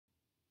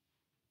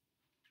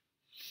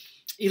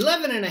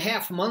11 and a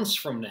half months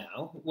from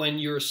now, when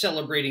you're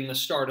celebrating the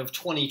start of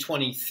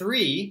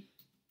 2023,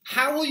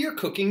 how will your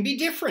cooking be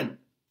different?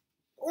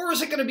 Or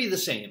is it going to be the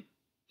same?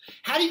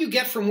 How do you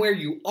get from where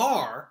you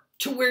are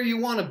to where you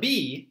want to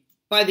be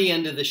by the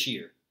end of this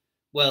year?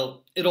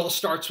 Well, it all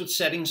starts with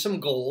setting some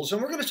goals,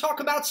 and we're going to talk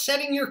about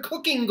setting your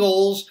cooking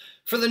goals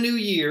for the new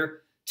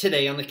year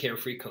today on the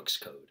Carefree Cooks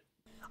Code.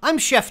 I'm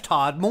Chef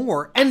Todd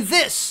Moore, and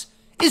this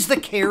is the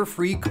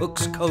Carefree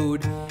Cooks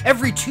Code,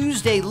 every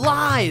Tuesday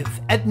live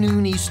at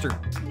noon Eastern.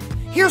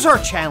 Here's our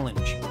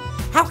challenge.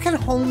 How can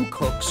home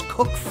cooks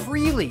cook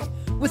freely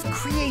with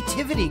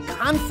creativity,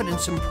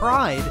 confidence, and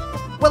pride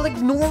while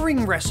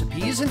ignoring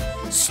recipes and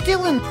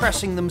still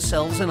impressing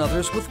themselves and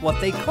others with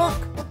what they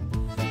cook?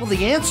 Well,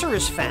 the answer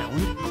is found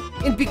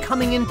in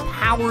becoming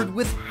empowered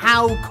with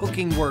how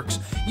cooking works,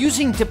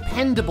 using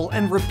dependable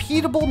and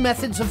repeatable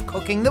methods of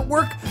cooking that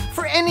work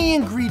for any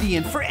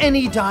ingredient, for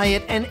any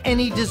diet, and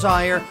any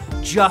desire,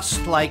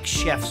 just like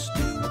chefs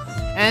do.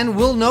 And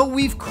we'll know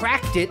we've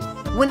cracked it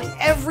when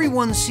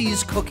everyone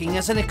sees cooking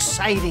as an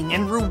exciting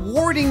and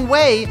rewarding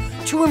way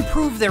to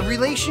improve their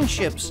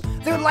relationships,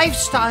 their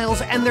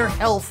lifestyles, and their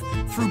health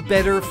through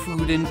better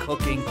food and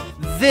cooking.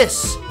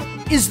 This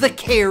is the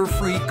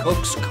Carefree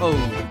Cooks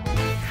Code.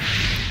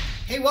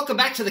 Hey, welcome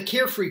back to the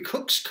Carefree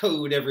Cooks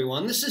Code,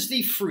 everyone. This is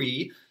the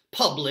free,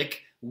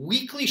 public,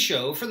 weekly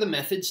show for the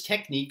methods,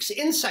 techniques,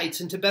 insights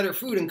into better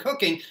food and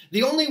cooking,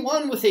 the only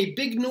one with a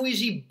big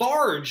noisy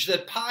barge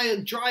that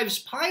drives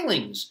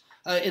pilings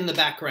in the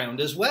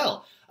background as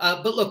well.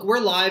 But look, we're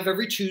live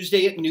every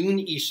Tuesday at noon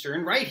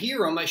Eastern, right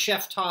here on my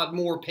Chef Todd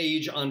Moore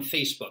page on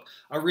Facebook.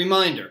 A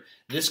reminder,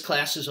 this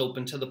class is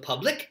open to the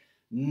public.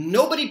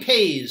 Nobody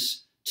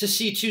pays to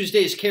see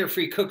Tuesday's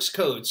Carefree Cooks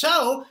Code,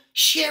 so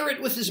share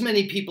it with as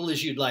many people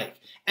as you'd like.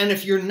 And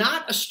if you're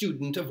not a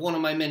student of one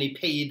of my many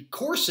paid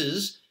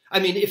courses,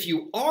 if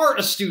you are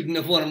a student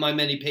of one of my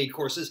many paid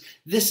courses,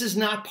 this is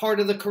not part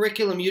of the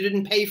curriculum. You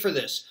didn't pay for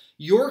this.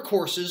 Your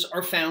courses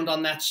are found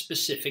on that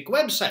specific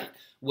website,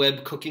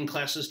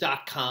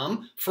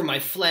 webcookingclasses.com, for my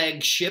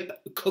flagship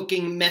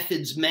Cooking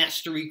Methods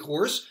Mastery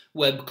course,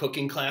 Web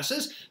Cooking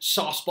Classes,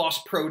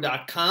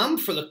 saucebosspro.com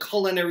for the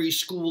culinary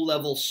school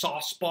level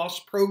Sauce Boss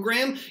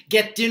program,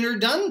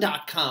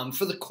 getdinnerdone.com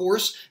for the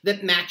course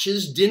that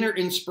matches dinner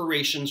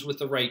inspirations with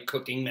the right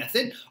cooking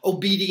method,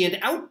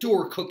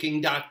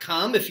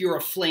 obedientoutdoorcooking.com if you're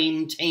a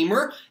flame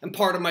tamer and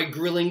part of my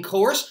grilling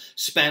course,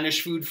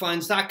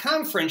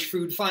 SpanishFoodFinds.com,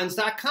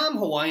 FrenchFoodFinds.com,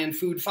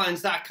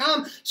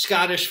 HawaiianFoodFinds.com,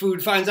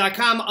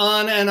 ScottishFoodFinds.com,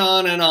 on and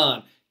on and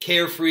on.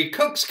 Carefree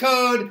Cooks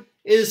Code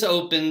is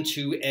open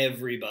to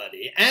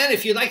everybody. And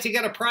if you'd like to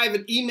get a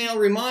private email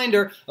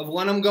reminder of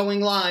when I'm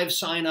going live,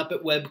 sign up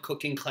at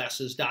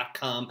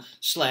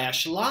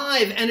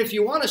webcookingclasses.com/live. And if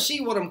you want to see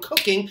what I'm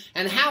cooking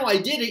and how I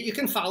did it, you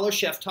can follow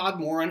Chef Todd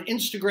Moore on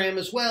Instagram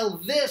as well.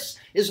 This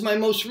is my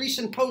most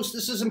recent post.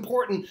 This is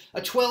important.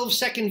 A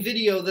 12-second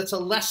video that's a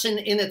lesson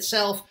in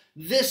itself.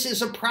 This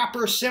is a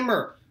proper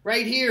simmer.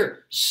 Right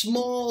here,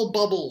 small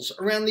bubbles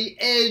around the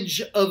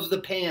edge of the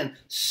pan,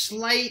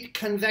 slight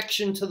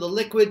convection to the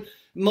liquid.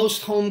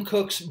 Most home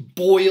cooks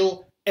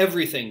boil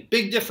everything.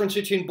 Big difference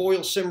between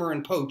boil, simmer,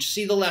 and poach.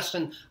 See the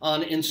lesson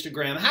on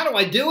Instagram. How do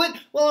I do it?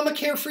 Well, I'm a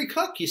carefree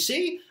cook, you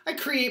see? I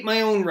create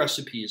my own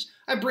recipes.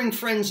 I bring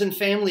friends and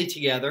family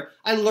together.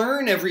 I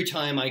learn every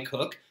time I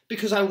cook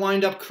because I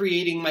wind up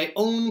creating my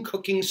own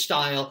cooking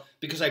style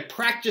because I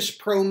practice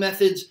pro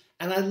methods.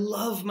 And I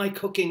love my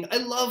cooking. I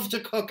love to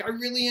cook. I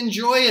really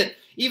enjoy it,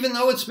 even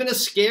though it's been a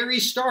scary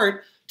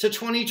start to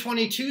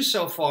 2022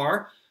 so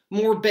far.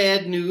 More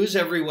bad news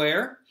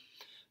everywhere.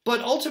 But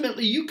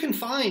ultimately, you can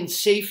find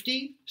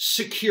safety,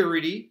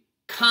 security,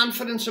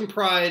 confidence, and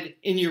pride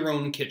in your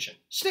own kitchen.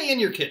 Stay in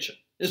your kitchen,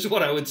 is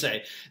what I would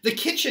say. The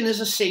kitchen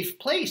is a safe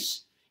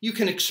place. You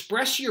can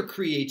express your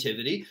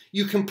creativity.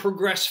 You can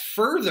progress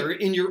further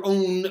in your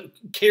own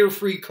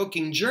carefree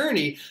cooking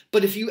journey.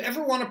 But if you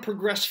ever want to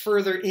progress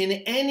further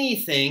in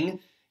anything,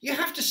 you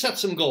have to set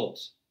some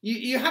goals.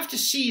 You have to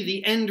see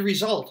the end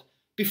result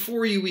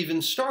before you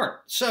even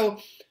start.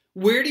 So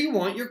where do you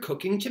want your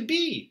cooking to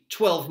be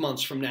 12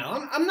 months from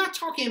now? I'm not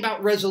talking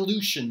about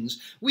resolutions.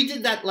 We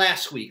did that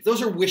last week.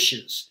 Those are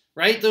wishes,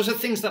 right? Those are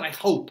things that I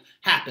hope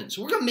happens.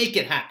 We're going to make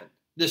it happen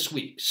this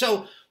week.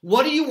 So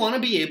what do you want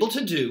to be able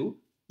to do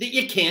that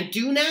you can't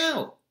do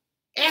now?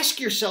 Ask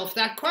yourself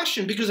that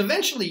question, because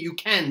eventually you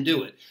can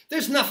do it.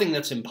 There's nothing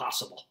that's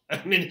impossible.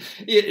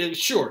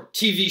 Sure,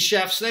 TV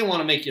chefs, they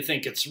want to make you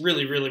think it's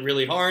really, really,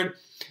 really hard.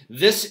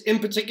 This in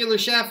particular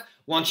chef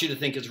wants you to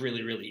think it's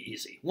really, really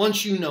easy,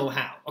 once you know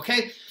how,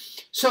 okay?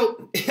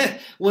 So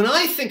when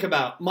I think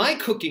about my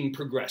cooking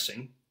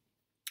progressing,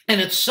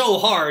 and it's so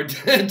hard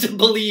to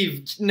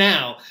believe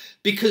now,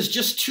 because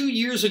just 2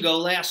 years ago,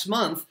 last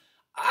month,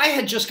 I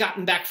had just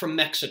gotten back from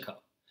Mexico.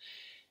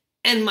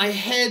 And my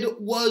head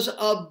was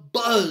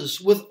abuzz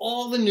with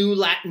all the new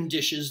Latin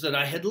dishes that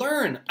I had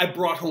learned. I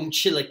brought home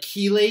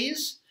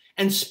chilaquiles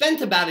and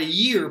spent about a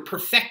year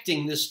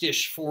perfecting this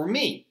dish for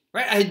me.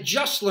 right? I had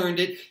just learned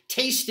it,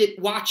 tasted it,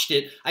 watched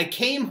it. I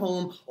came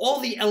home, all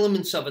the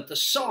elements of it, the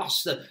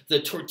sauce, the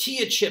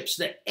tortilla chips,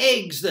 the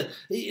eggs,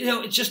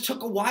 it just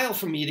took a while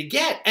for me to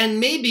get. And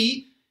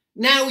maybe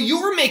now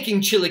you're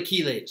making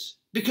chilaquiles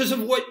because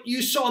of what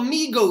you saw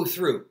me go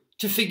through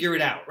to figure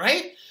it out,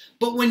 right?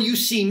 But when you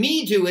see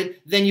me do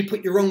it, then you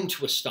put your own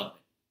twist on it.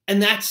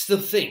 And that's the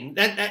thing.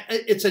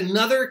 It's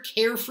another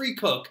carefree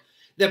cook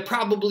that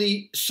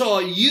probably saw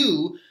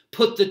you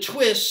put the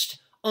twist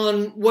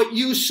on what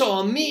you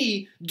saw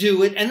me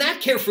do it, and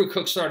that carefree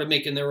cook started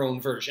making their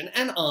own version,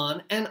 and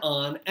on and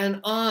on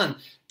and on.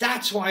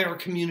 That's why our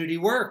community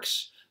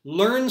works.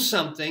 Learn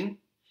something,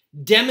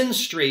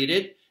 demonstrate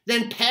it,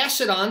 then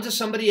pass it on to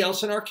somebody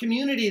else in our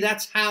community.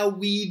 That's how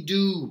we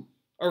do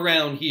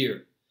around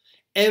here.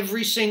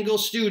 Every single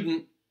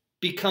student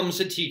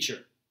becomes a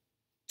teacher.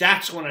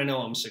 That's when I know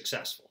I'm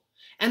successful.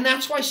 And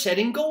that's why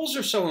setting goals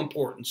are so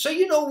important, so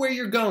you know where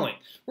you're going.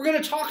 We're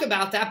going to talk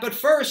about that, but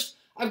first,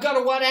 I've got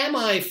a what am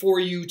I for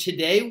you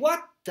today.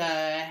 What the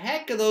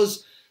heck are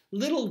those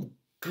little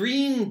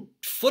green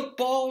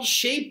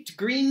football-shaped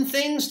green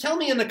things? Tell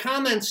me in the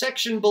comments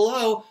section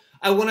below.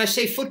 When I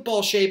say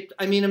football-shaped,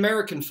 I mean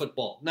American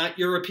football, not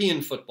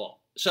European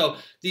football. So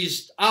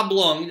these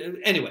oblong,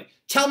 anyway,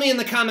 tell me in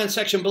the comment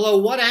section below,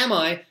 what am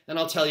I? And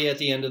I'll tell you at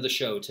the end of the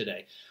show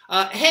today.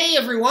 Hey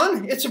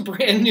everyone, it's a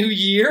brand new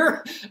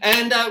year,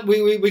 and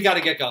we got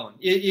to get going.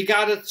 You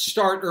got to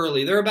start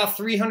early. There are about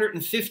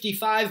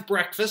 355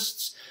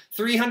 breakfasts,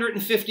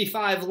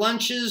 355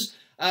 lunches,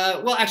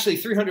 well actually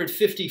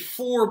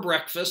 354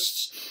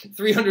 breakfasts,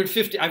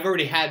 350, I've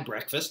already had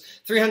breakfast,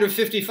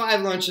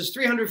 355 lunches,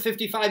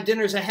 355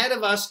 dinners ahead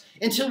of us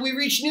until we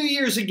reach New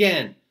Year's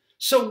again.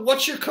 So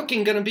what's your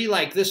cooking going to be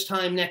like this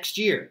time next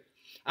year?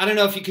 I don't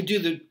know if you can do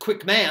the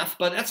quick math,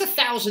 but that's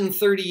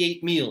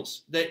 1,038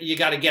 meals that you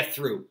got to get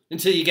through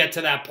until you get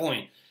to that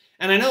point.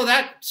 And I know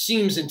that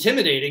seems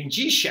intimidating.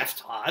 Gee, Chef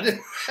Todd,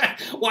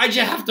 why'd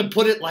you have to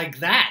put it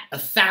like that?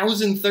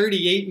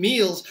 1,038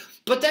 meals.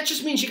 But that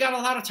just means you got a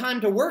lot of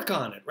time to work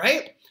on it,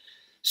 right?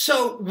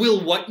 So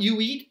will what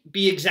you eat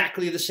be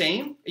exactly the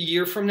same a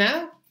year from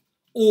now?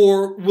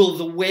 Or will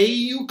the way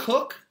you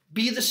cook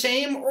be the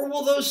same? Or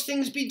will those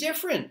things be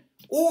different?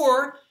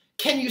 Or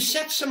can you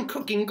set some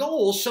cooking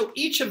goals so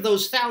each of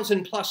those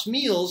 1,000+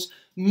 meals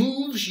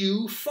moves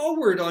you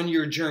forward on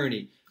your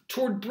journey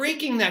toward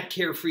breaking that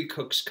carefree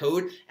cook's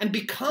code and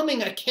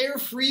becoming a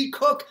carefree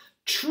cook?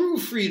 True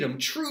freedom,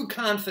 true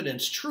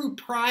confidence, true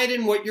pride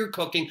in what you're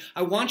cooking.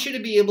 I want you to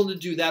be able to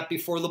do that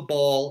before the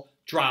ball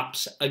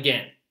drops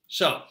again.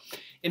 So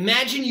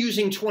imagine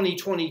using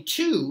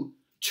 2022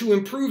 to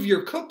improve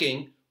your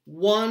cooking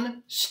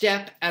one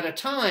step at a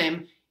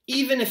time,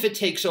 even if it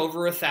takes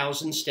over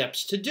 1,000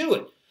 steps to do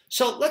it.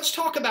 So let's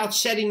talk about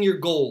setting your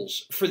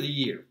goals for the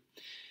year.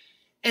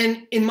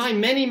 And in my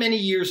many, many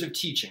years of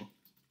teaching,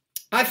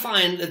 I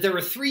find that there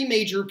are three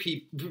major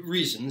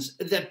reasons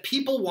that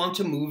people want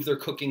to move their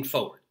cooking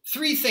forward.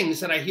 Three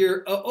things that I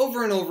hear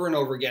over and over and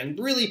over again,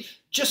 really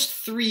just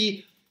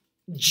three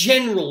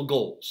general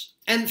goals.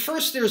 And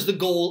first there's the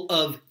goal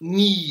of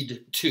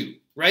need to,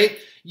 right?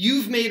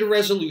 You've made a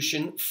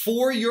resolution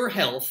for your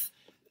health.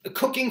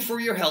 Cooking for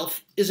your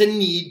health is a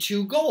need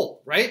to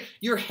goal, right?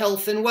 Your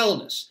health and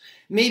wellness.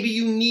 Maybe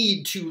you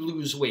need to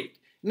lose weight.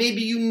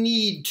 Maybe you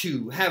need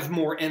to have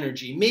more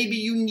energy. Maybe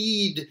you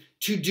need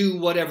to do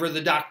whatever the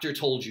doctor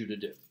told you to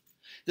do.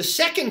 The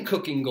second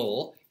cooking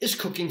goal is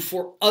cooking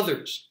for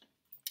others.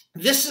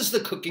 This is the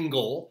cooking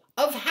goal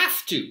of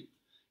have to.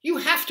 You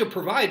have to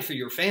provide for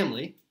your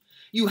family.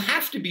 You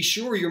have to be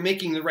sure you're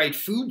making the right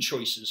food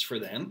choices for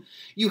them.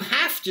 You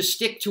have to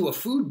stick to a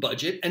food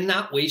budget and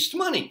not waste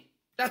money.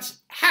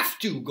 That's have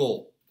to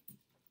goal.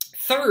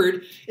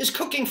 Third is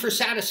cooking for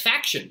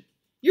satisfaction.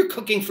 You're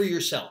cooking for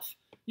yourself.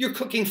 You're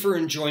cooking for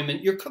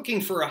enjoyment. You're cooking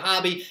for a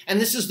hobby.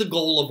 And this is the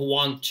goal of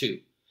want to.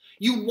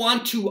 You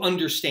want to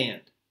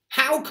understand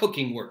how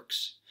cooking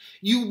works.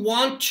 You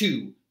want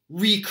to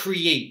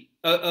recreate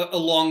a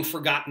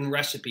long-forgotten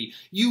recipe.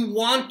 You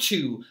want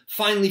to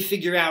finally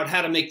figure out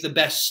how to make the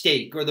best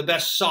steak or the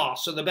best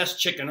sauce or the best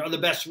chicken or the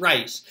best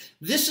rice.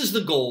 This is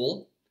the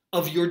goal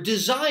of your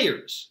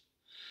desires.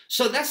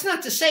 So that's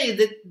not to say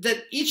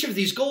that each of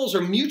these goals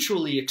are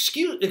mutually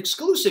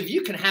exclusive.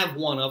 You can have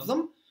one of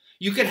them.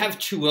 You could have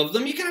two of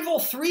them. You can have all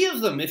three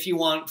of them if you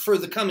want for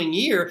the coming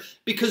year,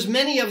 because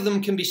many of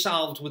them can be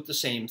solved with the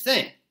same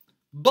thing.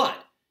 But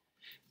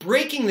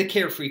breaking the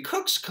Carefree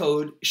Cook's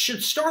Code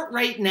should start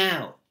right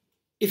now.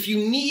 If you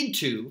need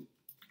to,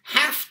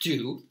 have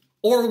to,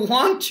 or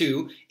want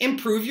to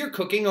improve your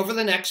cooking over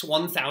the next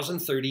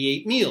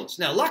 1,038 meals.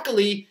 Now,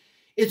 luckily,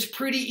 it's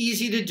pretty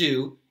easy to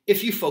do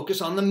if you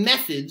focus on the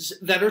methods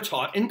that are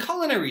taught in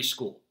culinary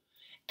school.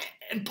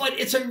 But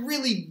it's a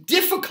really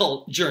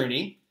difficult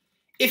journey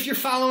if you're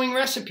following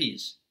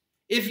recipes,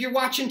 if you're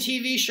watching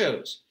TV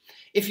shows,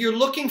 if you're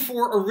looking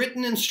for a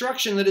written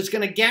instruction that is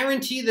going to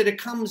guarantee that it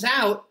comes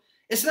out,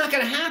 it's not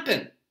going to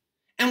happen.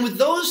 And with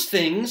those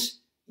things,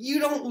 you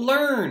don't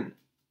learn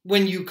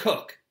when you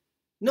cook.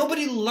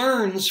 Nobody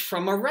learns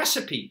from a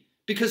recipe.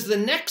 because the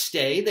next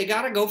day they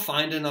got to go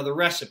find another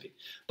recipe.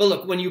 But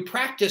look, when you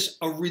practice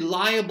a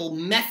reliable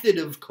method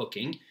of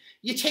cooking,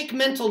 you take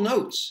mental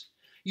notes.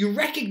 You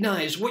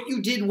recognize what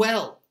you did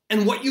well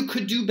and what you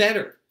could do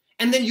better.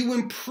 And then you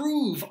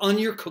improve on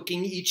your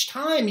cooking each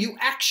time. You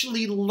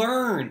actually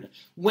learn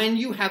when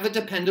you have a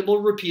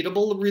dependable,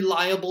 repeatable,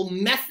 reliable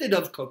method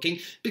of cooking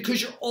because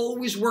you're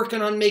always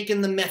working on making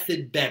the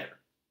method better.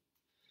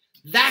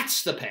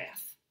 That's the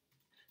path.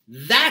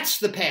 That's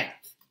the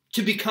path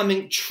to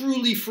becoming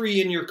truly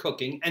free in your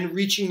cooking and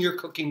reaching your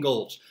cooking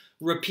goals.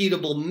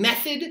 Repeatable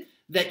method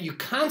that you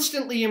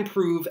constantly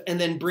improve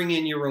and then bring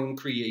in your own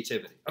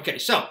creativity. Okay,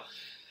 so,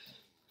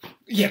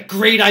 yeah,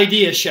 great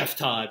idea, Chef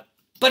Todd.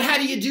 But how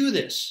do you do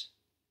this?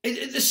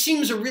 This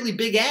seems a really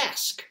big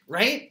ask,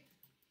 right?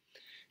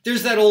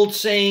 There's that old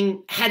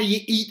saying, how do you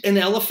eat an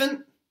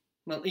elephant?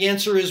 Well, the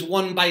answer is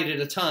one bite at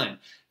a time.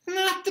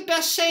 Not the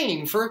best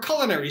saying for a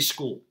culinary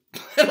school.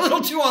 A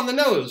little too on the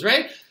nose,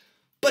 right?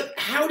 But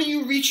how do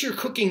you reach your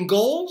cooking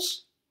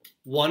goals?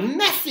 One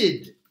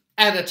method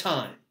at a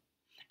time.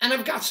 And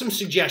I've got some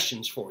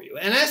suggestions for you.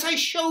 And as I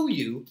show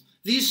you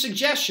these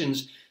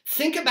suggestions,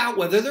 think about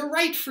whether they're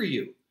right for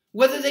you,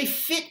 whether they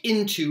fit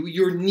into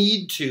your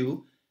need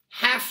to,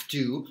 have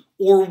to,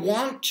 or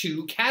want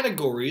to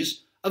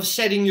categories of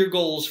setting your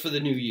goals for the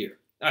new year.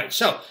 All right,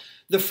 so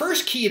the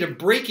first key to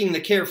breaking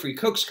the Carefree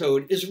Cooks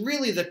Code is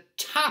really the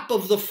top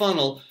of the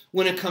funnel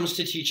when it comes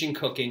to teaching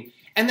cooking,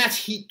 and that's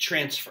heat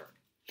transfer.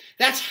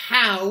 That's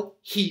how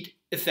heat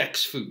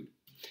affects food.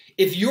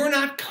 If you're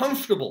not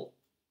comfortable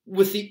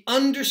with the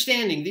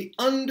understanding, the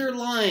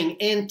underlying,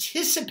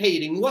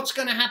 anticipating what's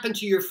going to happen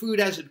to your food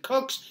as it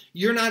cooks,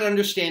 you're not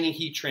understanding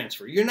heat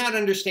transfer. You're not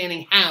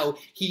understanding how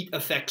heat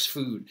affects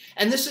food.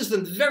 And this is the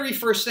very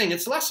first thing.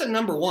 It's lesson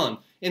number 1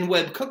 in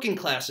web cooking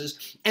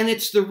classes, and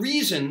it's the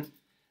reason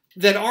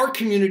that our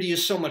community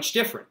is so much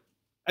different.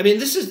 I mean,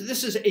 this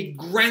is a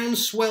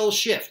groundswell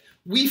shift.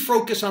 We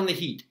focus on the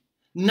heat,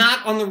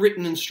 not on the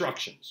written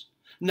instructions,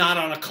 not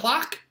on a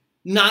clock,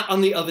 not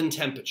on the oven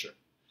temperature.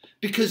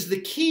 Because the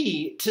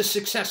key to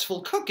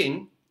successful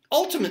cooking,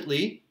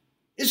 ultimately,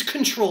 is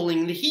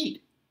controlling the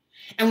heat.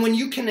 And when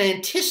you can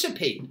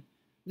anticipate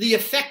the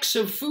effects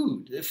of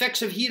food, the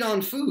effects of heat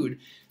on food,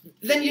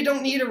 then you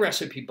don't need a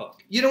recipe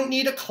book. You don't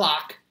need a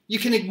clock. You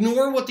can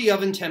ignore what the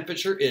oven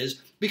temperature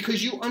is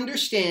because you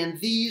understand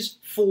these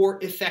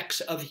 4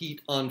 effects of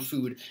heat on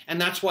food. And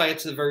that's why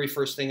it's the very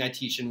first thing I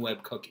teach in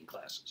web cooking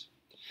classes.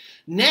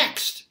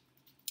 Next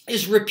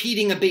is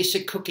repeating a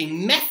basic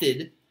cooking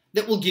method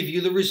that will give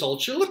you the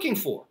results you're looking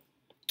for.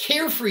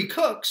 Carefree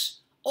cooks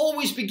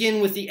always begin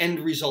with the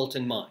end result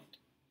in mind.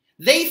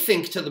 They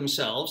think to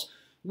themselves,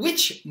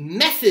 which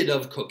method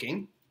of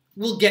cooking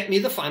will get me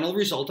the final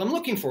result I'm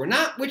looking for,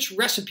 not which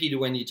recipe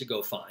do I need to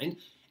go find.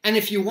 And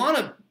if you want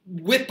to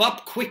whip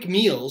up quick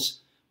meals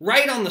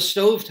right on the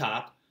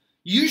stovetop,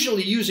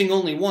 usually using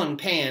only one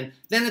pan,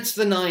 then it's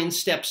the 9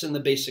 steps in the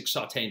basic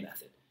sauté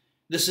method.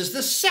 This is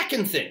the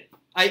second thing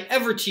I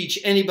ever teach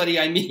anybody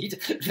I meet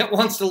that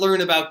wants to learn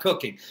about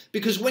cooking.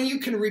 Because when you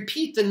can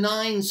repeat the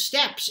 9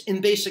 steps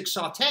in basic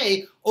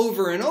sauté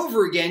over and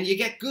over again, you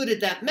get good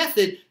at that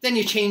method, then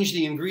you change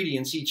the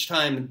ingredients each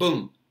time and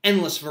boom,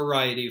 endless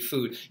variety of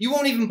food. You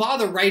won't even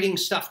bother writing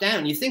stuff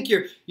down. You think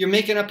you're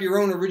making up your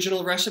own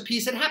original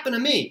recipes. It happened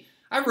to me.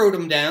 I wrote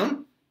them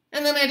down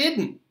and then I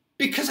didn't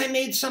because I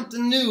made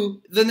something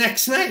new the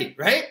next night,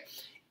 right?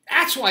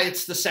 That's why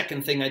it's the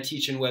second thing I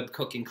teach in web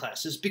cooking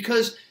classes,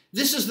 because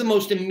this is the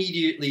most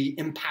immediately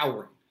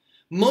empowering.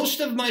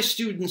 Most of my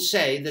students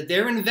say that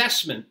their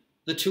investment,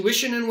 the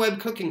tuition in web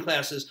cooking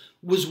classes,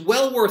 was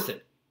well worth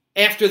it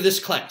after this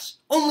class.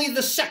 Only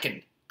the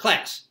second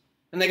class.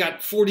 And they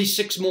got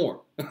 46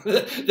 more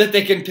that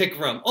they can pick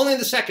from. Only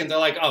the second, they're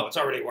like, oh, it's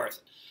already worth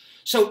it.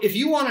 So if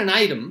you want an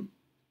item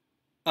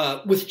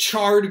with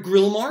charred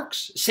grill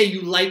marks, say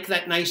you like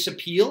that nice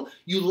appeal,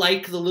 you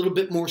like the little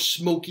bit more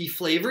smoky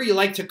flavor, you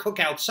like to cook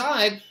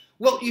outside,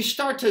 well, you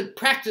start to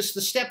practice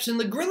the steps in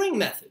the grilling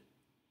method.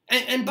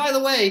 And by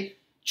the way,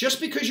 just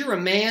because you're a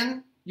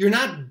man, you're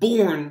not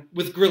born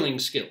with grilling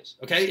skills,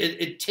 okay?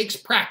 It takes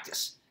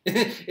practice.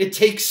 It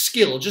takes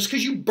skill. Just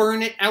because you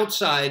burn it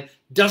outside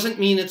doesn't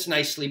mean it's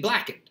nicely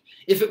blackened.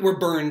 If it were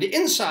burned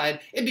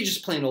inside, it'd be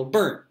just plain old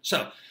burn.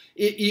 So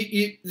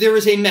there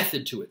is a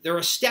method to it. There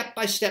are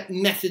step-by-step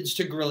methods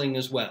to grilling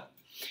as well.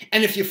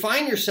 And if you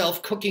find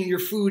yourself cooking your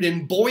food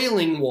in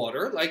boiling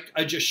water, like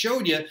I just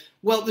showed you,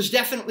 well, there's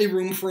definitely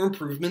room for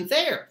improvement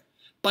there.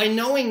 By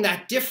knowing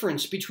that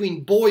difference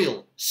between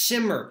boil,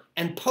 simmer,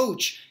 and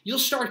poach, you'll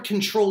start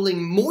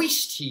controlling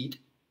moist heat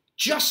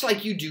just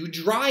like you do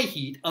dry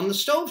heat on the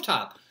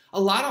stovetop. A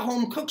lot of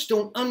home cooks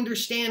don't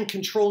understand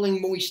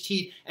controlling moist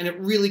heat, and it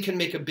really can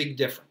make a big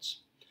difference.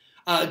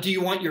 Do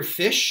you want your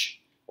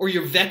fish or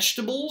your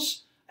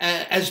vegetables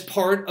as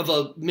part of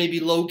a maybe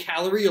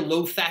low-calorie or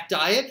low-fat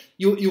diet?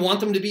 You want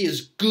them to be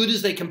as good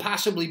as they can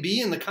possibly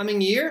be in the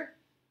coming year?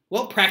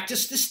 Well,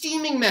 practice the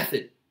steaming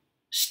method.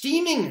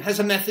 Steaming has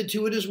a method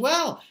to it as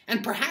well.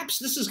 And perhaps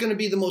this is going to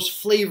be the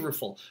most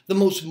flavorful, the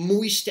most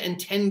moist and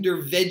tender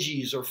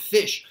veggies or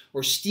fish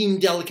or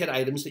steamed delicate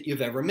items that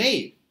you've ever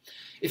made.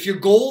 If your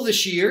goal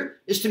this year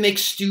is to make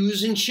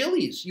stews and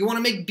chilies, you want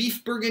to make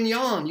beef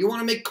bourguignon, you want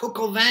to make coq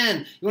au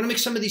vin, you want to make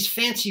some of these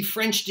fancy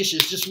French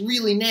dishes, just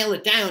really nail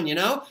it down, you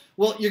know?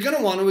 Well, you're going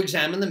to want to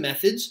examine the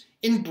methods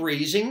in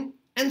braising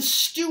and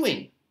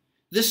stewing.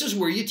 This is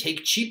where you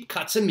take cheap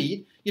cuts of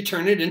meat, you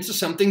turn it into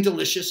something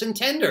delicious and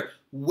tender.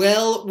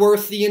 Well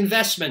worth the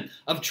investment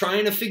of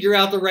trying to figure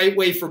out the right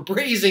way for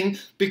braising,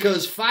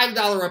 because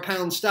 $5 a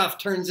pound stuff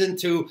turns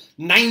into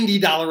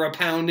 $90 a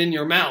pound in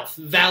your mouth.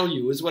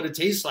 Value is what it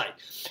tastes like.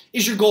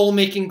 Is your goal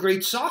making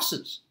great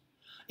sauces?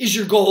 Is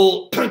your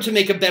goal to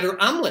make a better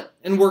omelet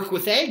and work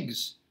with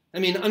eggs? I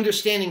mean,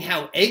 understanding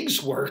how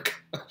eggs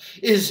work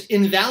is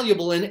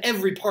invaluable in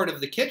every part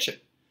of the kitchen.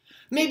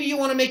 Maybe you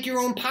want to make your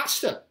own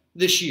pasta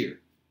this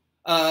year.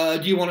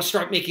 Do you want to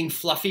start making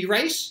fluffy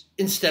rice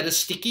instead of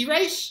sticky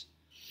rice?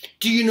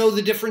 Do you know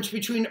the difference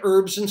between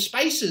herbs and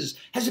spices?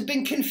 Has it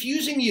been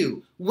confusing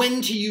you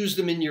when to use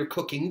them in your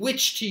cooking,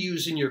 which to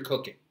use in your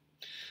cooking?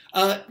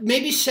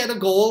 Maybe set a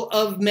goal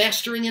of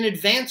mastering an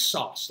advanced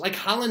sauce like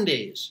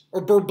hollandaise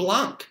or beurre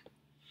blanc.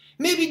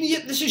 Maybe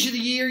this is the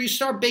year you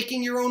start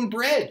baking your own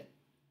bread.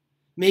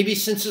 Maybe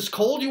since it's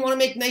cold, you want to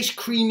make nice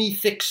creamy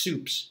thick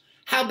soups.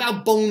 How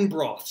about bone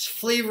broths,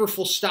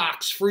 flavorful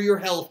stocks for your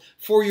health,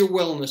 for your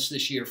wellness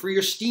this year, for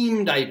your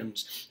steamed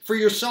items, for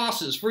your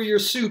sauces, for your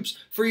soups,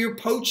 for your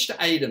poached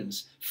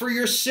items, for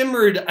your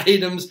simmered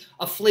items?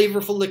 A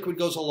flavorful liquid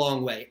goes a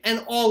long way.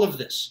 And all of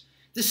this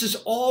is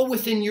all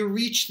within your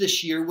reach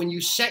this year when you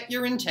set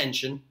your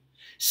intention,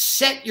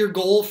 set your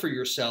goal for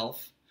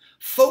yourself,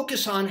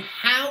 focus on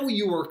how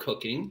you are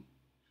cooking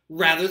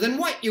rather than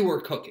what you are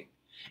cooking.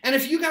 And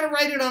if you got to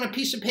write it on a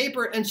piece of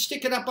paper and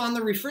stick it up on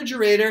the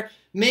refrigerator,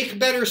 make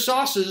better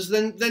sauces,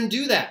 then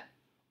do that.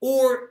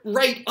 Or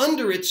write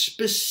under it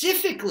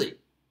specifically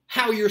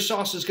how your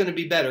sauce is going to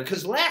be better.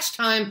 Because last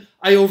time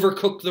I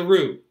overcooked the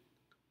roux.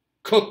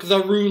 Cook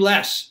the roux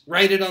less.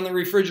 Write it on the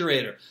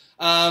refrigerator.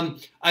 I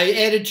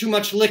added too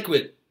much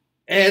liquid.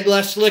 Add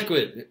less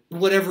liquid.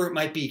 Whatever it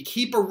might be.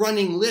 Keep a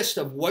running list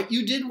of what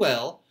you did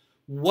well,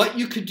 what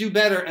you could do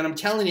better. And I'm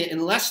telling you,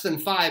 in less than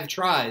 5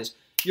 tries,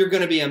 you're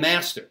going to be a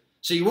master.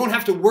 So you won't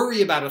have to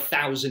worry about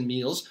 1,000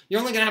 meals. You're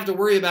only going to have to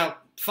worry about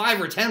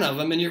 5 or 10 of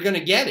them, and you're going to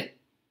get it.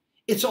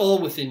 It's all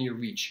within your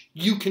reach.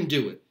 You can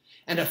do it.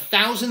 And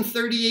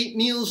 1,038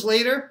 meals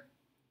later,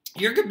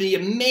 you're going to be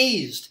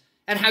amazed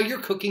at how your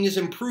cooking is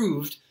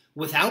improved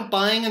without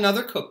buying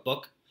another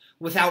cookbook,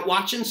 without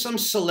watching some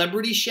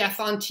celebrity chef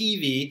on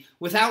TV,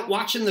 without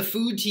watching the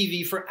food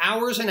TV for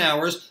hours and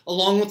hours,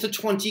 along with the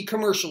 20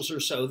 commercials or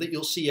so that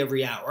you'll see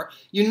every hour.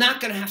 You're not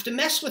going to have to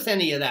mess with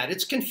any of that.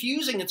 It's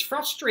confusing. It's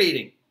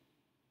frustrating.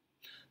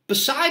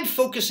 Beside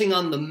focusing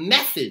on the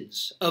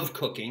methods of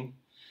cooking,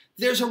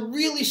 there's a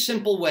really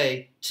simple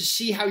way to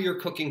see how your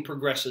cooking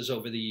progresses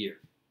over the year.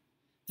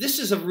 This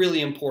is a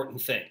really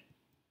important thing.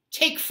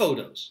 Take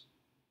photos.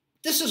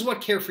 This is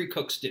what Carefree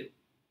Cooks do.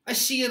 I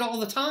see it all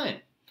the time.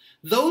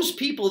 Those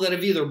people that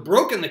have either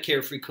broken the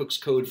Carefree Cooks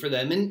code for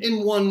them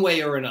in one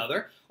way or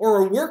another, or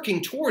are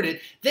working toward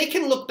it, they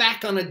can look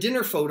back on a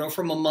dinner photo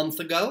from a month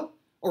ago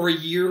or a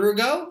year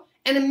ago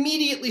and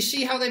immediately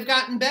see how they've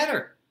gotten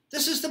better.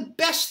 This is the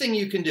best thing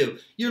you can do.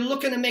 You're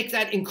looking to make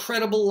that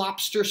incredible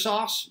lobster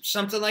sauce,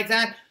 something like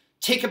that.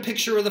 Take a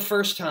picture of the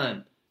first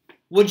time.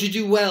 What'd you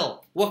do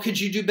well? What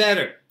could you do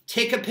better?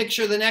 Take a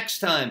picture the next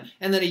time.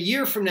 And then a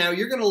year from now,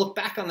 you're going to look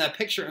back on that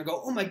picture and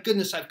go, oh my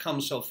goodness, I've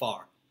come so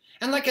far.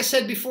 And like I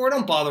said before,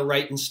 don't bother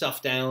writing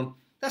stuff down.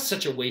 That's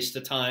such a waste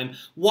of time.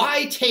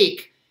 Why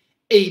take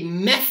a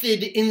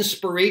method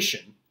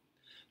inspiration,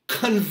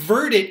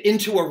 convert it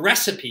into a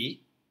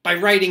recipe by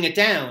writing it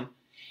down,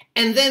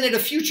 and then at a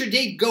future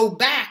date go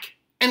back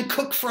and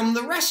cook from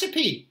the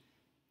recipe?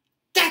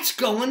 That's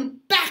going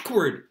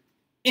backward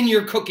in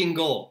your cooking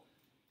goal.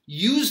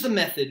 Use the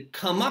method,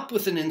 come up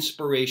with an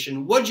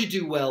inspiration. What'd you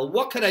do well?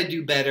 What could I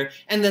do better?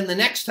 And then the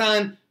next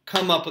time,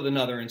 come up with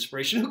another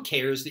inspiration. Who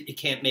cares that you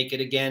can't make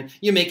it again?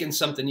 You're making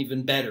something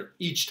even better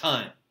each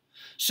time.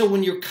 So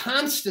when you're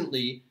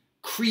constantly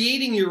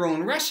creating your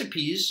own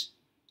recipes,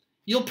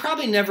 you'll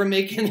probably never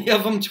make any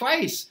of them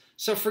twice.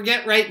 So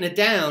forget writing it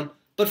down,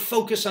 but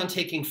focus on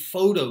taking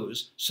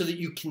photos so that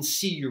you can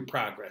see your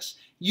progress.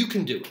 You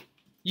can do it.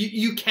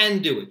 You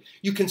can do it.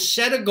 You can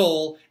set a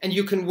goal and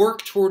you can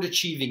work toward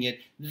achieving it.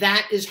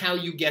 That is how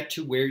you get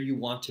to where you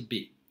want to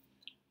be.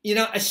 You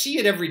know, I see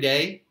it every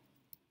day.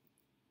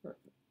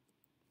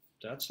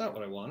 That's not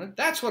what I wanted.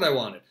 That's what I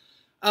wanted.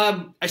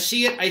 I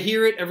see it. I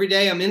hear it every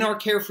day. I'm in our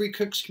Carefree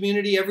Cooks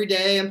community every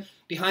day. I'm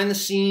behind the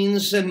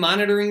scenes and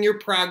monitoring your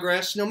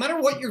progress, no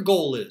matter what your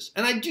goal is.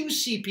 And I do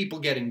see people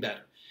getting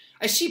better.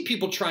 I see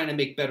people trying to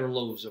make better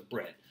loaves of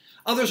bread.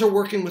 Others are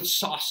working with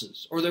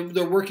sauces, or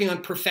they're working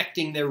on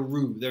perfecting their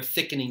roux, their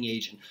thickening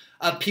agent.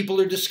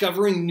 People are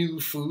discovering new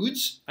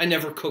foods. I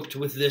never cooked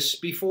with this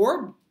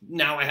before.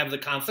 now I have the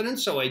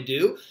confidence, so I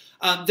do.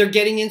 They're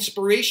getting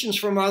inspirations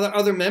from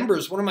other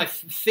members. One of my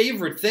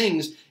favorite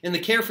things in the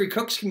Carefree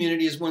Cooks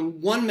community is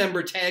when one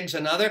member tags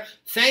another.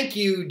 Thank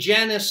you,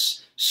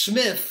 Janice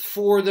Smith,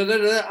 for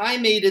I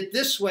made it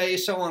this way,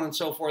 so on and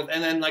so forth.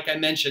 And then, like I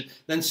mentioned,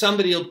 then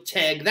somebody will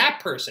tag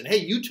that person. Hey,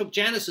 you took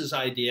Janice's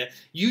idea.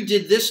 You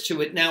did this to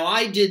it. Now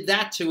I did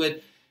that to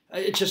it.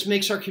 It just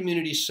makes our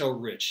community so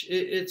rich.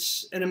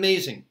 It's an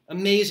amazing,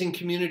 amazing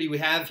community we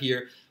have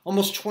here.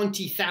 Almost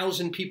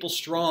 20,000 people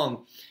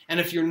strong. And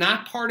if you're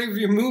not part of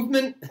your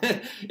movement,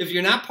 if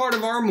you're not part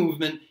of our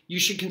movement, you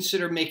should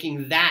consider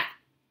making that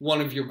one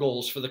of your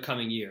goals for the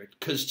coming year.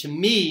 Because to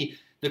me,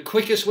 the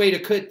quickest way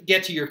to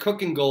get to your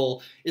cooking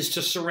goal is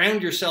to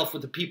surround yourself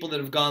with the people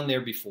that have gone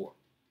there before.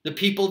 The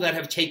people that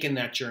have taken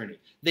that journey.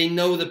 They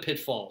know the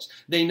pitfalls.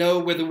 They know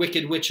where the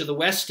Wicked Witch of the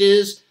West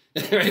is,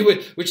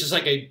 right? Which is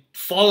like a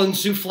fallen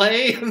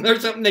souffle or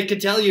something. They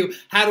could tell you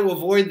how to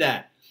avoid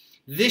that.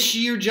 This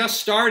year just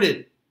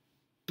started,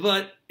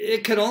 but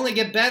it could only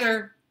get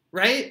better,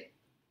 right?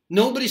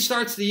 Nobody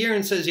starts the year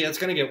and says, yeah, it's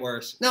going to get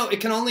worse. No, it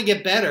can only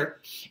get better.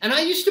 And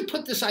I used to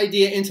put this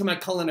idea into my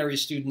culinary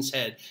students'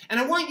 head. And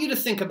I want you to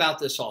think about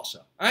this also,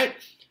 all right?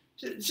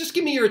 Just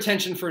give me your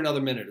attention for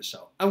another minute or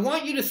so. I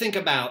want you to think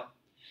about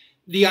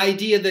the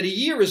idea that a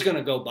year is going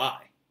to go by.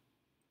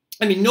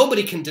 I mean,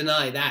 nobody can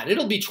deny that.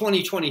 It'll be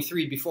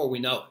 2023 before we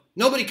know it.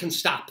 Nobody can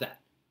stop that.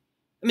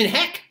 I mean,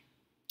 heck,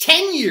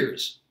 10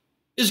 years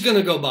is going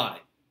to go by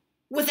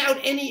without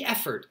any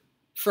effort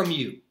from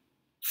you,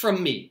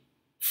 from me,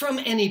 from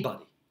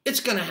anybody. It's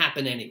going to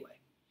happen anyway.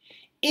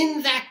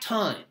 In that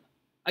time,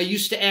 I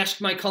used to ask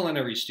my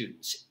culinary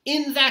students,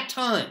 in that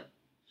time,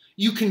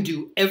 you can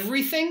do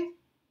everything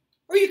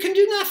or you can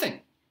do nothing.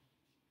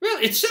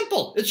 Really, it's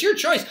simple. It's your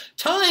choice.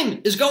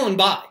 Time is going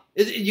by.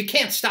 You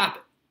can't stop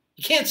it.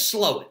 You can't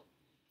slow it.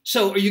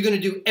 So are you going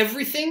to do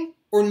everything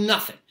or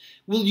nothing?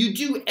 Will you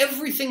do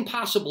everything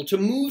possible to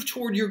move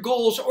toward your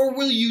goals, or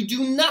will you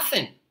do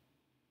nothing?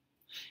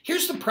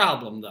 Here's the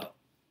problem, though.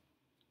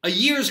 A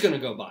year is going to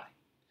go by.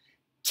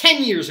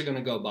 10 years are going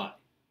to go by.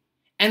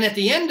 And at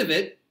the end of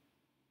it,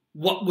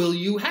 what will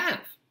you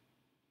have?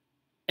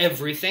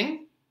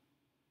 Everything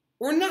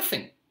or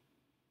nothing?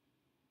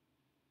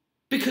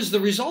 Because the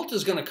result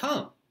is going to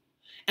come.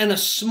 And a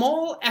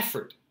small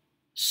effort,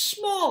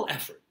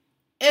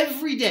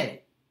 every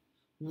day,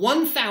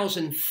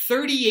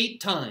 1,038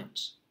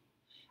 times,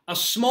 a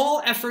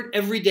small effort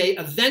every day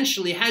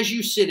eventually has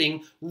you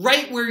sitting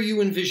right where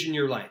you envision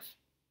your life.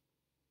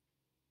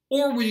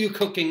 Or will you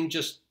cooking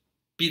just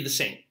be the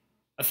same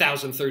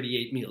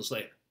 1,038 meals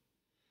later?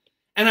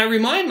 And I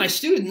remind my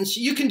students,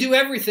 you can do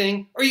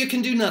everything or you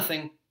can do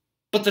nothing,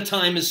 but the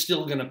time is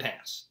still going to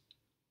pass.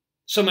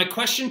 So my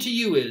question to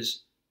you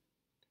is,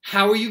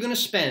 how are you going to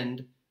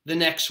spend the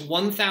next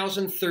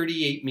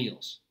 1,038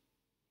 meals?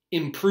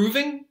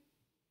 Improving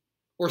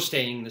or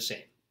staying the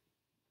same?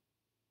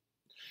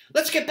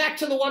 Let's get back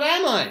to the what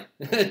am I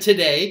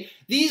today.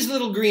 These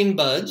little green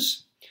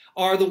buds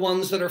are the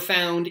ones that are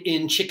found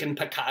in chicken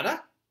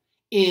piccata,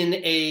 in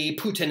a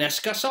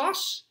puttanesca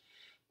sauce,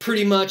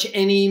 pretty much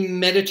any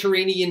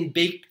Mediterranean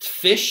baked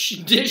fish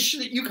dish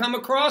that you come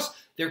across.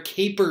 They're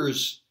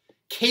capers.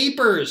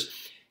 Capers.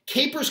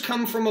 Capers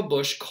come from a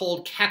bush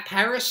called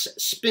Capparis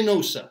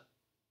spinosa.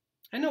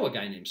 I know a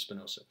guy named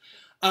Spinosa.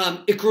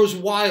 It grows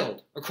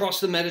wild across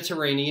the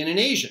Mediterranean and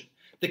Asia.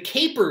 The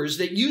capers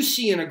that you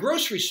see in a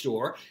grocery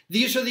store,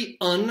 these are the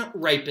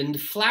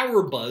unripened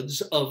flower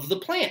buds of the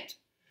plant.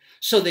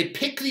 So they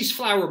pick these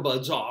flower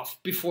buds off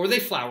before they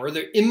flower.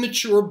 They're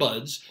immature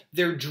buds.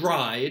 They're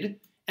dried,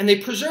 and they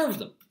preserve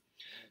them.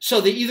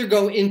 So they either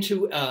go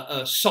into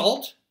a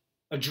salt,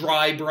 a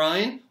dry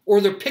brine,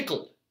 or they're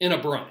pickled in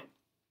a brine,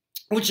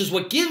 which is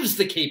what gives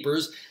the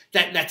capers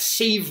that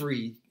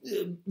savory,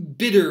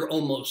 bitter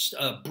almost,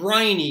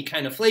 briny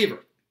kind of flavor.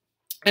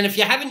 And if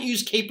you haven't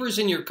used capers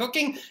in your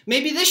cooking,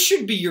 maybe this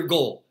should be your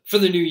goal for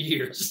the New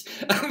Year's.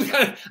 I'm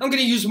going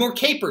to use more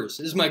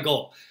capers is my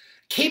goal.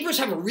 Capers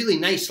have a really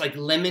nice, like,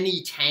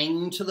 lemony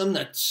tang to them,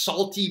 that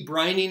salty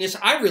brininess.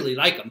 I really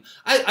like them.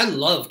 I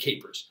love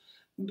capers.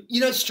 You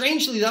know,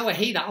 strangely, though, I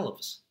hate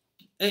olives.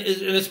 And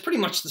it's pretty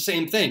much the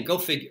same thing. Go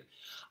figure.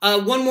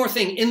 One more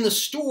thing. In the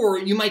store,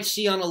 you might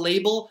see on a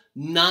label,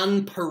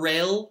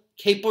 nonpareil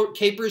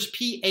capers,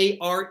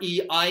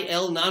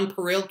 P-A-R-E-I-L,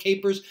 nonpareil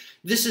capers.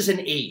 This is an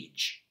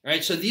age,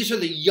 right? So these are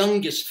the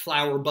youngest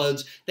flower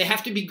buds. They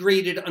have to be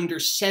graded under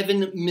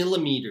 7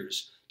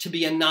 millimeters to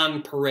be a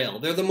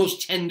nonpareil. They're the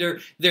most tender.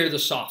 They're the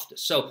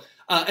softest. So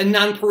a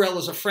nonpareil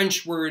is a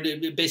French word.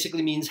 It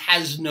basically means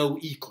has no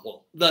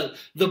equal, the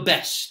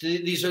best.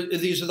 These are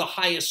the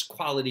highest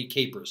quality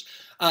capers.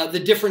 The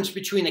difference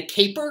between a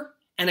caper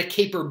and a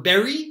caper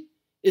berry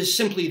is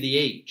simply the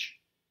age.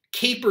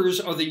 Capers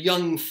are the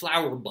young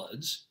flower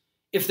buds.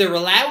 If they're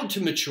allowed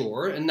to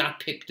mature and not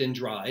picked and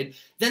dried,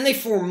 then they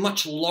form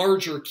much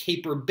larger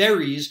caper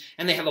berries,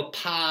 and they have a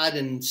pod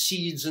and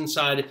seeds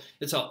inside.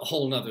 It's a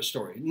whole nother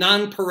story.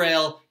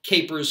 Nonpareil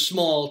capers,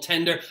 small,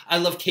 tender. I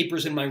love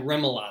capers in my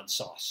remoulade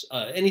sauce.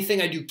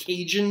 Anything I do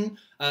Cajun,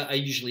 I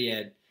usually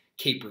add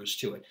capers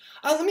to it.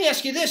 Let me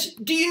ask you this.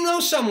 Do you know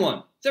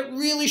someone that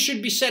really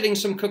should be setting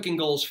some cooking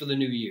goals for the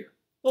new year?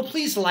 Well,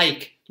 please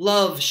like,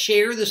 love,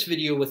 share this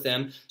video with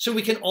them so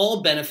we can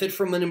all benefit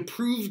from an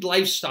improved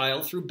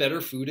lifestyle through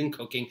better food and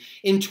cooking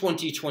in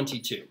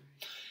 2022.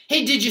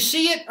 Hey, did you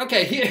see it?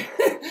 Okay,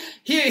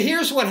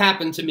 here's what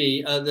happened to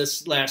me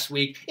this last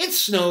week. It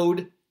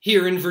snowed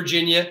here in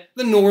Virginia,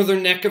 the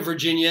northern neck of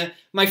Virginia.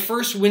 My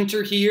first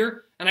winter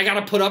here, and I got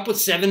to put up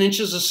with 7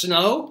 inches of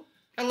snow.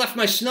 I left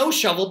my snow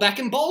shovel back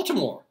in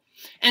Baltimore.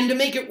 And to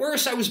make it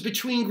worse, I was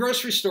between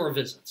grocery store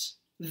visits.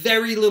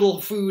 Very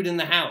little food in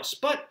the house,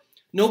 but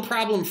no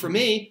problem for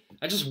me.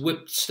 I just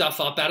whipped stuff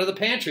up out of the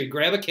pantry,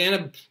 grab a can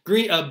of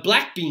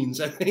black beans,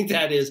 I think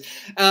that is.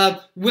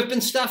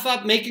 Whipping stuff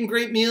up, making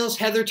great meals.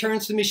 Heather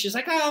turns to me, she's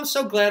like, oh, I'm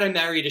so glad I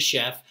married a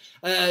chef.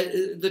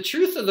 The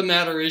truth of the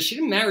matter is she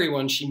didn't marry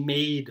one, she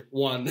made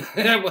one.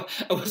 I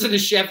wasn't a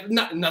chef,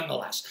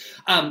 nonetheless.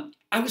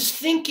 I was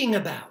thinking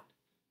about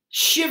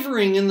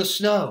shivering in the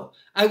snow.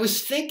 I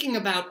was thinking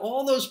about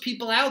all those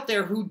people out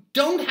there who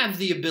don't have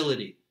the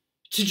ability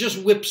to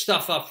just whip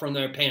stuff up from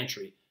their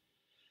pantry.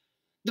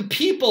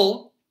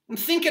 I'm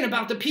thinking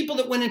about the people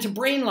that went into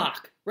brain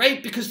lock,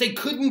 right? Because they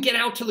couldn't get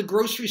out to the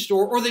grocery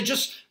store or they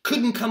just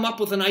couldn't come up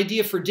with an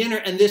idea for dinner,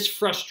 and this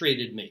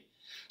frustrated me.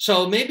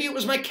 So maybe it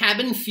was my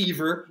cabin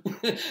fever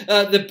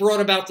that brought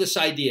about this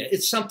idea.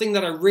 It's something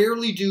that I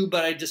rarely do,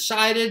 but I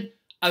decided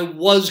I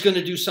was going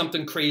to do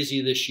something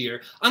crazy this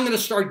year. I'm going to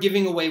start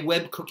giving away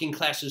web cooking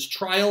classes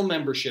trial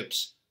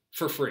memberships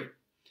for free.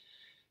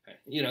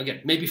 You know, again,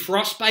 maybe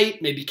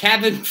frostbite, maybe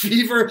cabin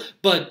fever,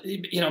 but,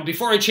 you know,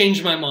 before I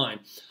change my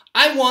mind,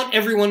 I want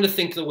everyone to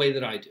think the way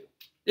that I do.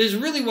 Is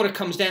really what it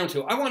comes down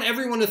to. I want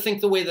everyone to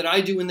think the way that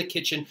I do in the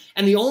kitchen,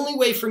 and the only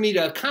way for me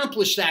to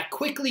accomplish that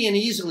quickly and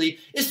easily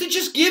is to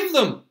just give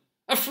them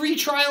a free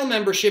trial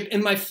membership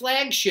in my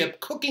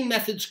flagship Cooking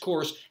Methods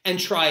course and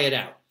try it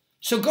out.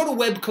 So go to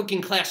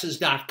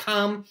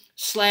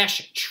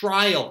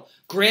webcookingclasses.com/trial.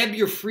 Grab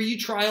your free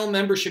trial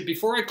membership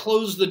before I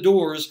close the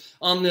doors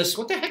on this,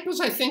 what the heck was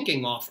I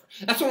thinking offer?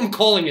 That's what I'm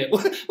calling it.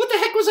 What the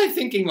heck was I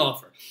thinking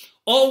offer?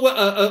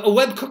 A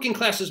Web Cooking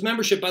Classes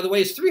membership, by the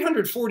way, is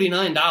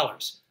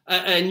 $349.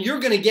 And you're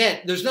going to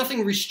get, there's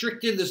nothing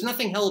restricted, there's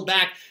nothing held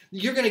back.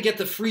 You're going to get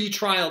the free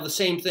trial, the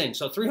same thing.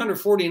 So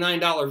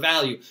 $349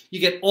 value. You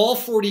get all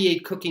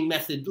 48 cooking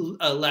method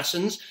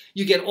lessons.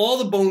 You get all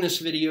the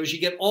bonus videos. You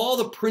get all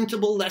the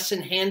printable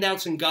lesson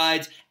handouts and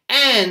guides.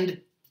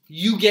 And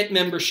you get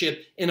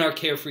membership in our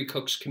Carefree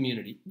Cooks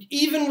community,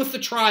 even with the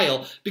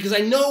trial, because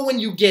I know when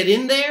you get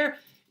in there,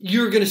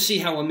 you're going to see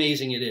how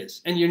amazing it is,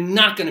 and you're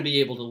not going to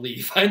be able to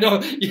leave. I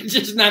know you're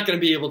just not going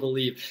to be able to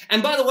leave.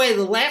 And by the way,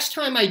 the last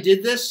time I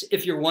did this,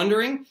 if you're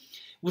wondering,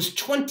 was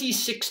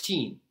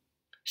 2016.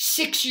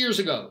 6 years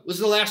ago was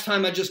the last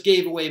time I just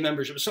gave away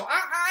membership. So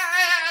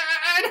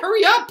I'd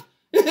hurry up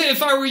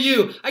if I were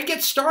you. I'd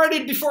get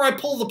started before I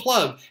pull the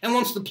plug. And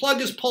once the plug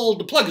is pulled,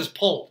 the plug is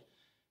pulled.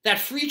 That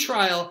free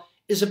trial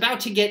is about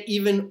to get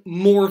even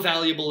more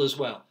valuable as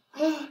well.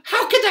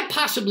 How could that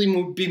possibly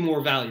be more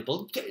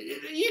valuable?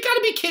 You got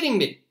to be kidding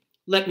me.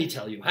 Let me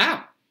tell you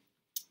how.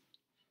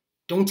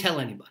 Don't tell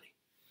anybody.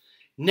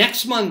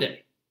 Next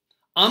Monday,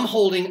 I'm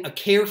holding a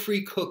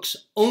Carefree Cooks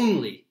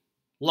only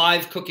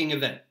live cooking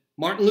event.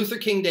 Martin Luther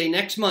King Day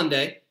next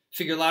Monday.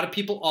 Figure a lot of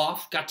people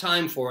off, got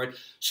time for it.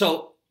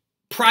 So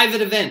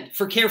private event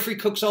for Carefree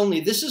Cooks only.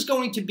 This is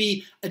going to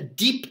be a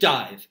deep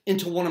dive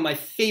into one of my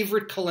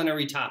favorite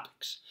culinary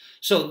topics.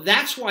 So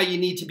that's why you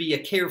need to be a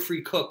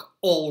Carefree Cook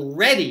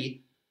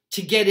already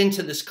to get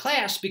into this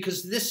class,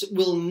 because this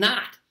will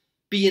not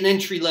be an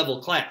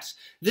entry-level class.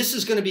 This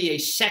is going to be a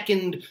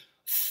second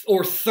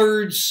or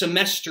third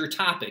semester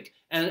topic,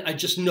 and I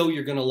just know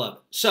you're going to love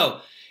it.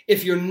 So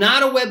if you're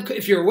not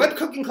if you're a Web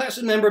Cooking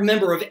Classes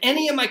member of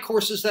any of my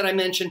courses that I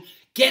mentioned,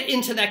 get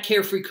into that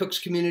Carefree Cooks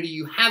community.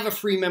 You have a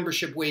free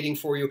membership waiting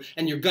for you,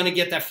 and you're going to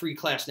get that free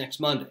class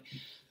next Monday.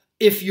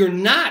 If you're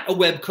not a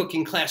Web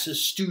Cooking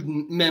Classes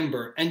student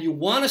member and you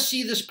want to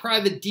see this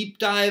private deep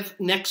dive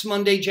next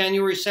Monday,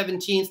 January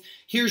 17th,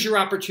 here's your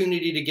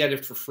opportunity to get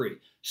it for free.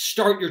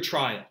 Start your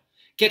trial.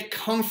 Get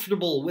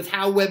comfortable with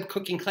how Web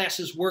Cooking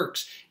Classes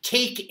works.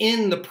 Take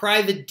in the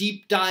private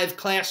deep dive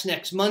class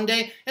next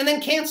Monday and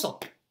then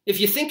cancel. If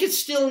you think it's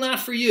still not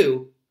for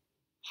you,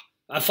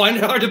 I find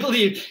it hard to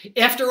believe.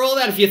 After all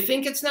that, if you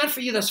think it's not for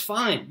you, that's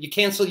fine. You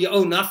cancel, you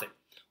owe nothing.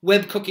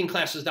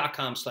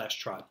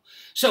 webcookingclasses.com/trial.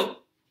 So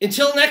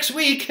until next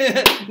week,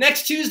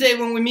 next Tuesday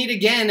when we meet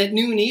again at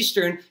noon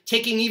Eastern,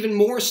 taking even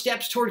more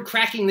steps toward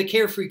cracking the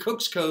Carefree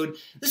Cooks Code,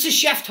 this is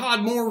Chef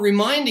Todd Moore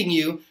reminding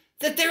you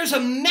that there's a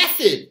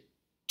method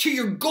to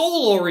your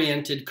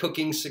goal-oriented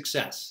cooking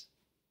success.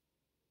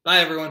 Bye,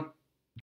 everyone.